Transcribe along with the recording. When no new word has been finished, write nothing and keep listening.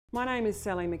My name is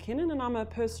Sally McKinnon and I'm a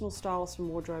personal stylist and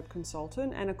wardrobe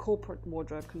consultant and a corporate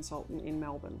wardrobe consultant in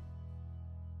Melbourne.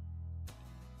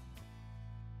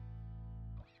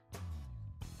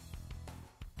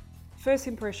 First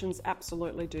impressions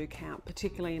absolutely do count,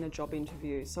 particularly in a job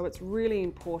interview. So it's really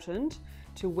important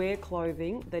to wear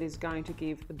clothing that is going to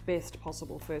give the best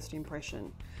possible first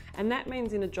impression. And that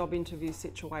means in a job interview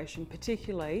situation,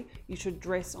 particularly, you should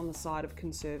dress on the side of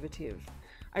conservative.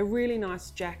 A really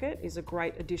nice jacket is a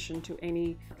great addition to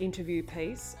any interview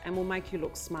piece and will make you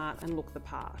look smart and look the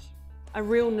part. A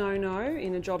real no-no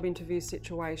in a job interview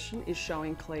situation is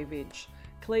showing cleavage.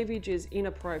 Cleavage is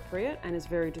inappropriate and is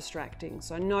very distracting,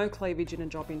 so no cleavage in a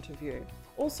job interview.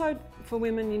 Also, for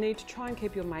women, you need to try and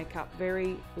keep your makeup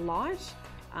very light,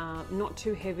 not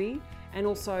too heavy, and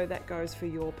also that goes for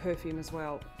your perfume as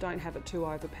well. Don't have it too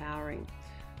overpowering.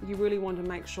 You really want to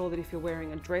make sure that if you're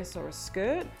wearing a dress or a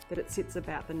skirt, that it sits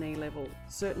about the knee level,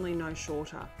 certainly no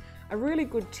shorter. A really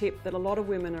good tip that a lot of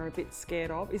women are a bit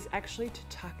scared of is actually to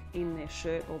tuck in their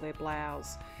shirt or their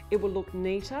blouse. It will look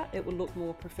neater, it will look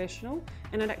more professional,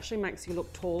 and it actually makes you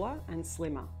look taller and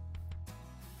slimmer.